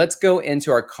one more. Let's go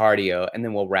into our cardio and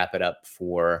then we'll wrap it up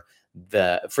for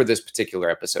this particular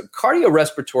episode.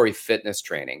 Cardiorespiratory fitness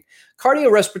training.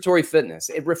 Cardiorespiratory fitness,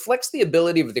 it reflects the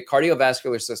ability of the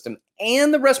cardiovascular system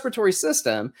and the respiratory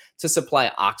system to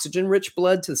supply oxygen-rich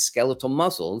blood to the skeletal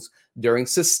muscles during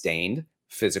sustained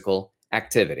physical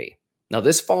activity. Now,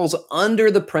 this falls under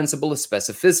the principle of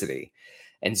specificity.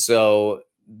 And so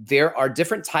there are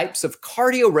different types of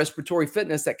cardiorespiratory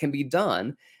fitness that can be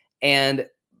done, and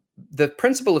the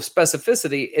principle of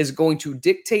specificity is going to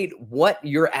dictate what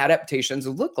your adaptations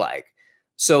look like.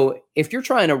 So if you're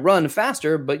trying to run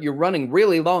faster, but you're running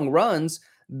really long runs,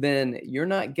 then you're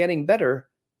not getting better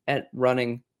at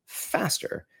running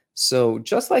faster. So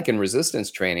just like in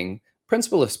resistance training,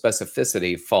 principle of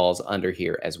specificity falls under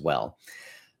here as well.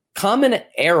 Common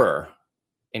error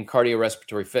in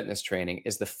cardiorespiratory fitness training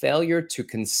is the failure to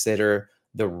consider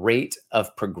the rate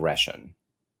of progression,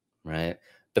 right?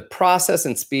 The process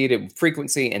and speed and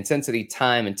frequency, intensity,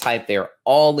 time, and type, they're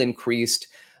all increased,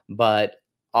 but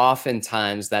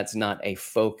oftentimes that's not a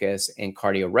focus in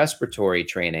cardiorespiratory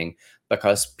training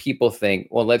because people think,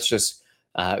 well, let's just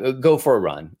go for a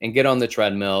run and get on the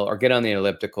treadmill or get on the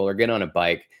elliptical or get on a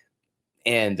bike.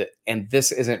 And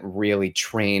this isn't really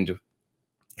trained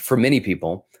for many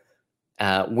people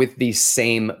with these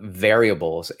same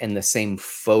variables and the same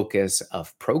focus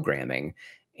of programming.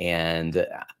 And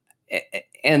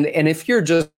if you're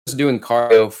just doing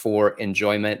cardio for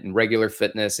enjoyment and regular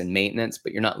fitness and maintenance,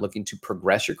 but you're not looking to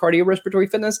progress your cardiorespiratory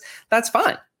fitness, that's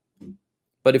fine.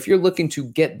 But if you're looking to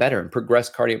get better and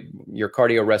progress your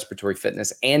cardiorespiratory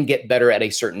fitness and get better at a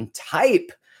certain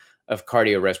type of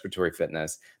cardiorespiratory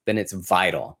fitness, then it's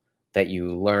vital that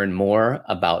you learn more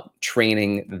about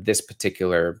training this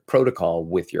particular protocol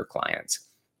with your clients.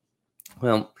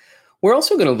 Well, we're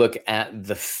also going to look at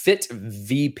the FIT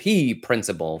VP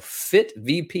principle. FIT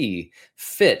VP,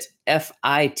 FIT,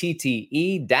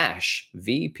 F-I-T-T-E dash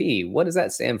VP. What does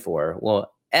that stand for?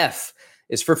 Well, F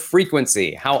is for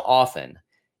frequency, how often.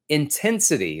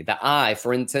 Intensity, the I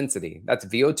for intensity. That's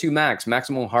VO2 max,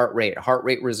 maximum heart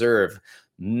rate reserve,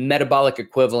 metabolic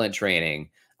equivalent training,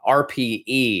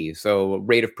 RPE, so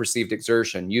rate of perceived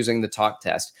exertion, using the talk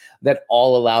test. That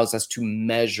all allows us to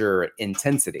measure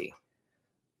intensity.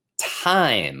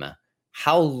 Time,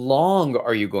 how long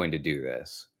are you going to do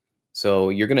this? So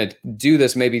you're going to do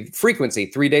this maybe frequency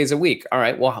 3 days a week. All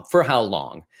right, well, for how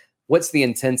long? What's the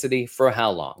intensity for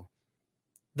how long?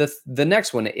 The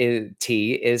next one is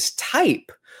T is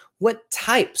type. What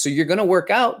type? So you're going to work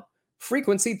out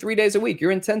frequency 3 days a week.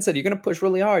 Your intensity, you're going to push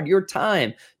really hard. Your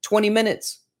time, 20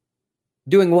 minutes.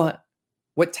 Doing what?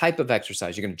 What type of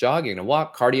exercise? You're going to jog, you're going to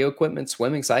walk, cardio equipment,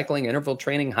 swimming, cycling, interval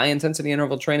training, high intensity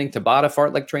interval training, Tabata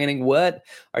fartlek training. What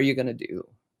are you going to do?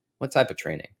 What type of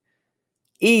training?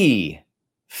 E,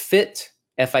 FIT,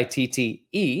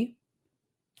 F-I-T-T-E.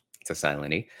 It's a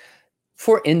silent E.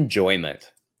 For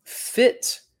enjoyment.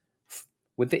 FIT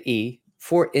with the E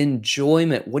for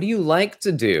enjoyment. What do you like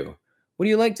to do? What do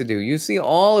you like to do? You see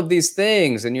all of these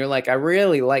things and you're like, I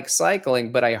really like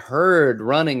cycling, but I heard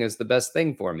running is the best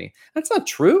thing for me. That's not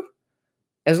true.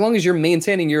 As long as you're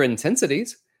maintaining your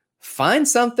intensities, find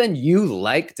something you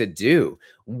like to do.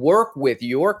 Work with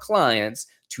your clients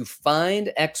to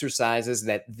find exercises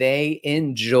that they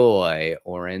enjoy,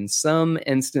 or in some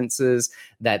instances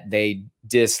that they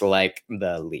dislike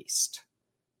the least.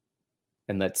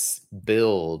 And let's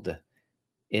build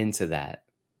into that.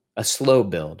 A slow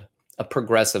build. A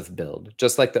progressive build,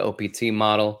 just like the OPT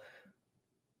model.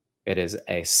 It is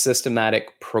a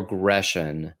systematic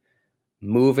progression,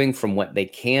 moving from what they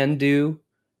can do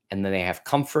and then they have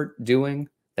comfort doing,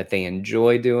 that they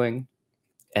enjoy doing,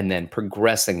 and then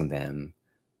progressing them.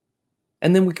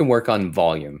 And then we can work on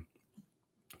volume.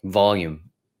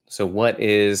 So what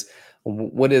is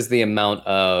the amount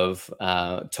of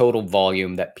total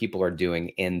volume that people are doing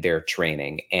in their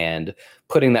training, and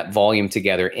putting that volume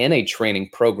together in a training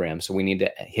program. So we need to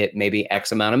hit maybe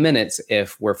X amount of minutes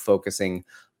if we're focusing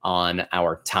on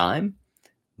our time,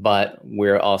 but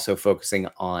we're also focusing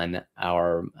on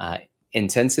our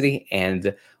intensity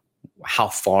and how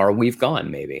far we've gone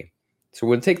maybe. So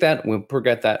we'll take that, we'll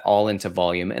progress that all into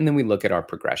volume, and then we look at our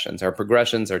progressions. Our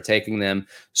progressions are taking them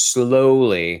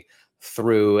slowly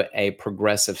through a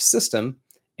progressive system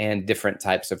and different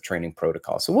types of training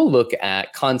protocols. So we'll look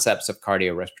at concepts of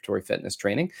cardiorespiratory fitness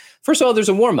training. First of all, there's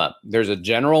a warm-up. There's a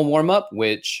general warm-up,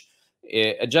 which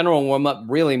a general warm-up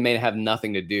really may have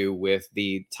nothing to do with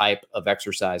the type of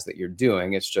exercise that you're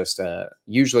doing. It's just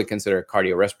usually considered a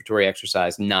cardiorespiratory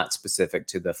exercise, not specific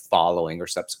to the following or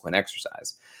subsequent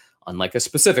exercise. Unlike a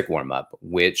specific warm-up,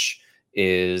 which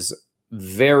is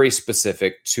very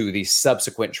specific to the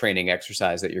subsequent training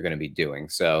exercise that you're going to be doing.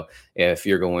 So if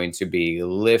you're going to be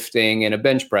lifting in a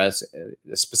bench press,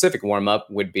 a specific warm-up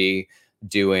would be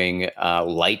doing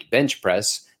light bench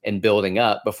press and building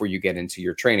up before you get into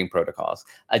your training protocols.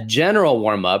 A general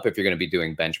warm-up, if you're going to be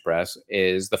doing bench press,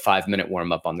 is the 5-minute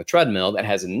warm-up on the treadmill that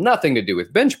has nothing to do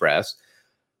with bench press.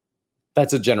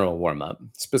 That's a general warm-up.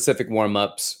 Specific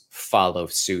warm-ups follow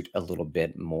suit a little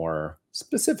bit more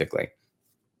specifically.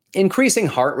 Increasing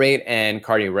heart rate and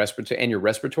cardiorespiratory and your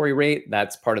respiratory rate,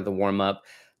 that's part of the warm-up.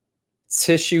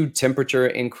 Tissue temperature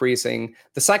increasing.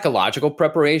 The psychological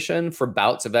preparation for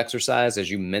bouts of exercise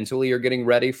as you mentally are getting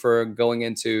ready for going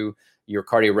into your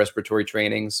cardiorespiratory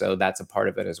training. So that's a part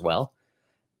of it as well.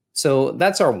 So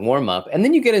that's our warm-up. And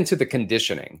then you get into the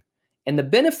conditioning. And the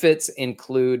benefits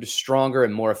include stronger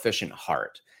and more efficient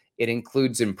heart. It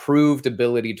includes improved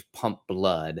ability to pump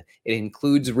blood. It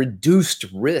includes reduced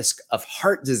risk of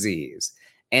heart disease.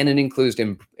 And it includes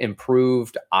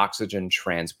improved oxygen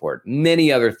transport,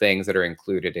 many other things that are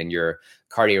included in your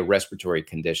cardiorespiratory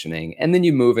conditioning. And then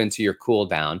you move into your cool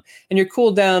down. And your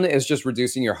cool down is just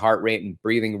reducing your heart rate and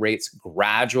breathing rates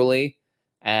gradually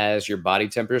as your body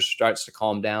temperature starts to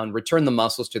calm down. Return the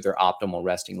muscles to their optimal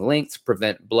resting lengths,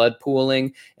 prevent blood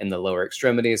pooling in the lower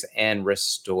extremities, and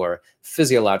restore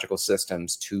physiological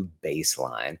systems to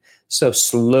baseline. So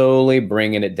slowly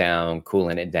bringing it down,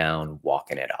 cooling it down,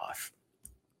 walking it off.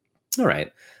 All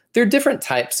right. There are different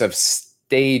types of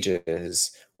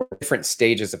stages or different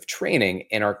stages of training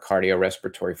in our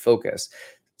cardiorespiratory focus.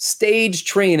 Stage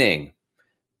training.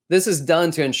 This is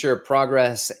done to ensure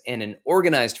progress in an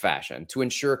organized fashion, to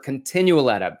ensure continual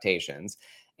adaptations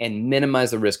and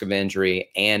minimize the risk of injury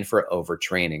and for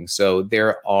overtraining. So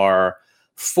there are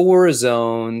 4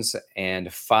 zones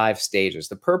and 5 stages.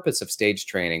 The purpose of stage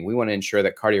training, we want to ensure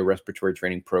that cardiorespiratory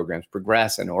training programs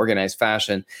progress in an organized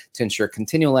fashion to ensure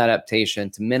continual adaptation,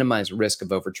 to minimize risk of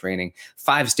overtraining.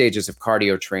 5 stages of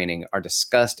cardio training are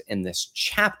discussed in this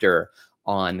chapter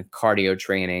on cardio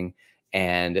training,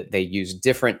 and they use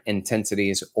different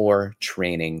intensities or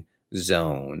training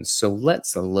zones. So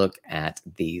let's look at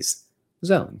these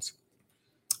zones.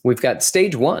 We've got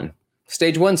stage 1.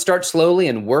 Stage 1, start slowly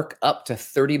and work up to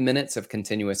 30 minutes of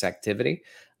continuous activity.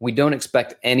 We don't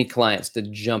expect any clients to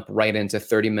jump right into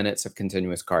 30 minutes of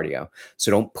continuous cardio.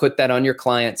 So don't put that on your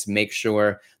clients. Make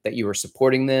sure that you are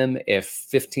supporting them. If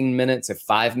 15 minutes, if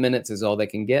 5 minutes is all they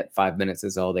can get, 5 minutes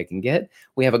is all they can get.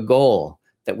 We have a goal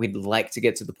that we'd like to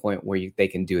get to the point where they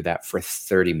can do that for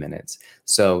 30 minutes.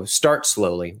 So start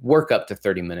slowly, work up to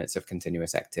 30 minutes of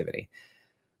continuous activity.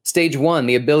 Stage 1,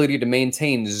 the ability to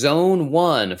maintain zone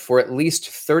 1 for at least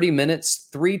 30 minutes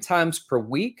 3 times per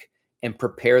week and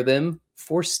prepare them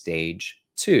for stage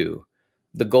 2.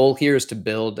 The goal here is to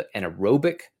build an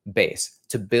aerobic base,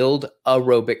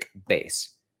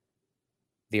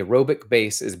 The aerobic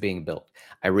base is being built.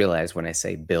 I realize when I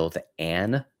say build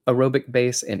an aerobic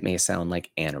base, it may sound like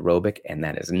anaerobic, and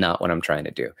that is not what I'm trying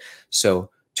to do.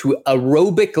 So to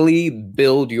aerobically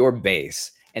build your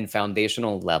base and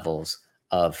foundational levels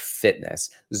of fitness,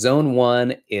 zone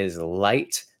 1 is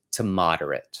light to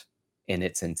moderate in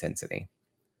its intensity.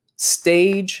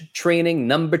 Stage training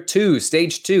number 2,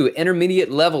 stage 2,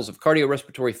 intermediate levels of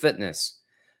cardiorespiratory fitness.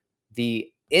 The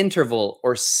interval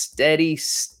or steady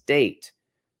state,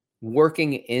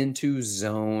 working into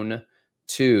zone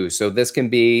 2. So this can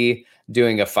be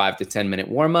doing a 5 to 10 minute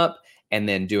warm up and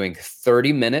then doing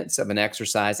 30 minutes of an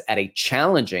exercise at a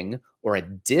challenging or a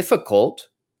difficult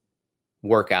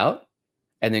workout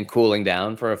and then cooling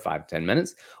down for a 5 to 10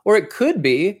 minutes. Or it could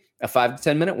be a 5 to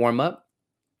 10 minute warm up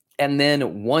and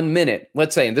then 1 minute,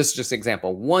 let's say, and this is just an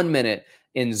example, 1 minute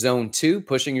in zone 2,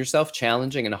 pushing yourself,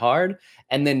 challenging and hard,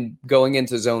 and then going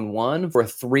into zone 1 for a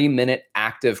 3-minute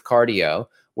active cardio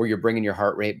where you're bringing your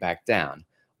heart rate back down.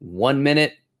 1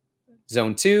 minute,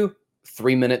 zone 2,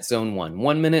 3 minutes, zone 1,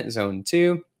 1 minute, zone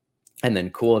 2, and then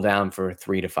cool down for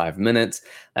 3 to 5 minutes.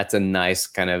 That's a nice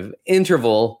kind of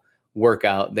interval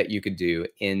workout that you could do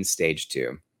in stage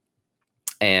 2.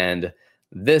 And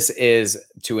this is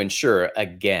to ensure,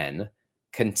 again,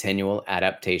 continual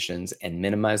adaptations, and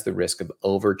minimize the risk of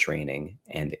overtraining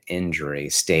and injury.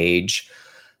 Stage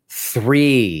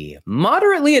 3,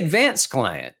 moderately advanced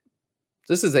client.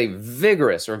 This is a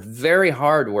vigorous or very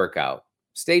hard workout.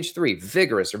 Stage 3,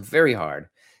 vigorous or very hard,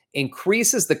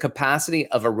 increases the capacity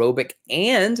of aerobic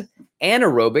and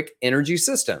anaerobic energy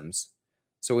systems.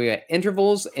 So we got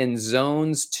intervals in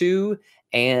zones 2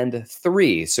 and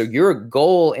 3. So your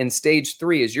goal in stage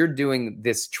 3 is you're doing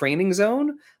this training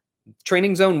zone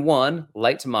 1,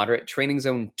 light to moderate, training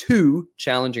zone 2,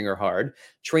 challenging or hard,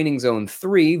 training zone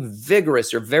 3,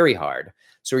 vigorous or very hard.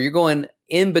 So you're going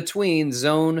in between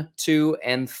zone 2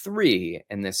 and 3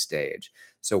 in this stage.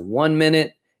 So 1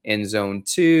 minute in zone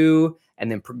 2,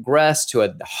 and then progress to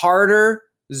a harder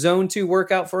zone 2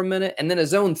 workout for a minute, and then a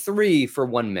zone 3 for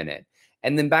 1 minute,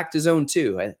 and then back to zone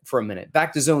 2 for a minute,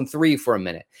 back to zone 3 for a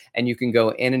minute. And you can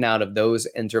go in and out of those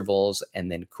intervals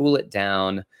and then cool it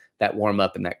down. That warm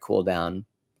up and that cool down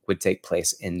would take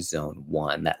place in zone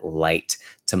 1, that light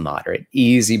to moderate,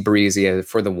 easy breezy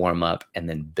for the warm up, and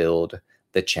then build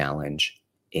the challenge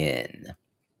in.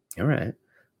 All right.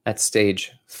 That's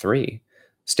stage 3.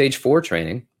 Stage 4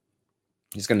 training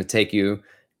is going to take you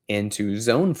into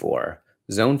zone 4.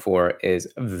 Zone 4 is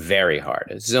very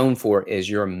hard. Zone 4 is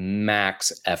your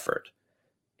max effort.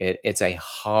 It's a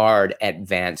hard,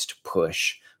 advanced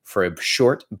push for a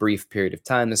short, brief period of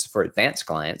time. This is for advanced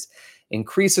clients.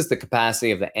 Increases the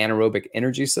capacity of the anaerobic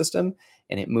energy system,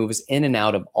 and it moves in and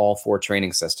out of all 4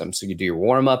 training systems. So you do your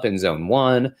warm-up in zone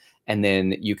 1, and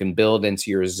then you can build into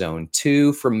your zone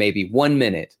 2 for maybe 1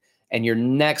 minute, and your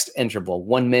next interval,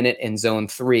 1 minute in zone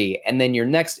 3, and then your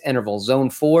next interval, zone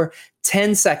 4,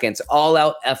 10 seconds, all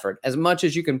out effort, as much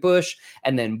as you can push,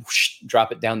 and then whoosh,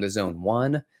 drop it down to zone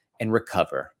 1 and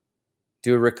recover.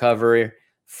 Do a recovery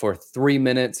for 3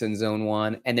 minutes in zone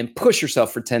 1, and then push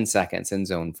yourself for 10 seconds in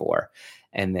zone 4.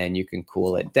 And then you can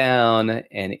cool it down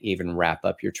and even wrap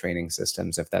up your training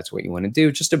systems if that's what you want to do.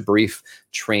 Just a brief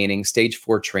training, stage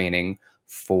 4 training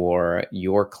for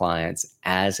your clients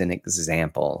as an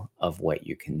example of what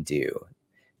you can do.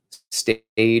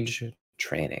 Stage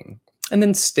training. And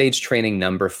then stage training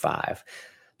number 5.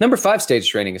 Number 5 stage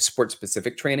training is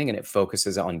sport-specific training, and it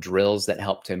focuses on drills that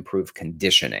help to improve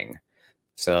conditioning.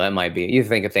 So that might be, you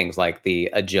think of things like the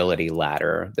agility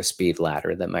ladder, the speed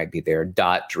ladder that might be there,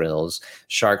 dot drills,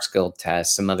 shark skill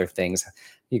tests, some other things.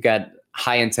 You got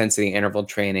high intensity interval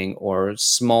training or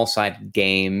small sided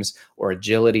games or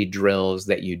agility drills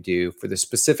that you do for the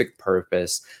specific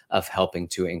purpose of helping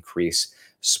to increase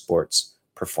sports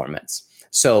performance.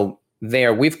 So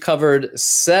there, we've covered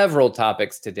several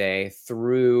topics today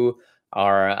through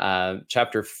our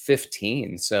chapter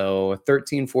 15. So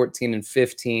 13, 14, and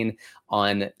 15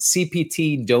 on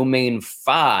CPT Domain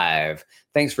 5.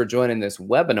 Thanks for joining this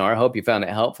webinar. I hope you found it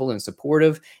helpful and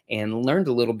supportive and learned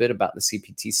a little bit about the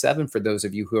CPT 7 for those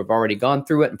of you who have already gone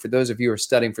through it. And for those of you who are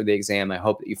studying for the exam, I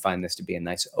hope that you find this to be a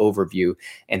nice overview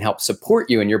and help support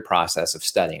you in your process of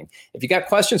studying. If you got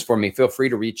questions for me, feel free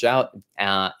to reach out.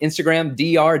 Instagram,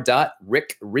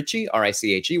 dr.rickrichey,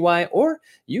 R-I-C-H-E-Y, or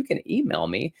you can email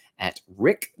me at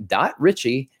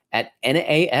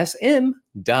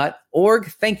rick.richey@nasm.org.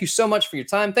 Thank you so much for your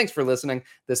time. Thanks for listening.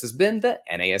 This has been the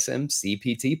NASM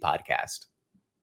CPT Podcast.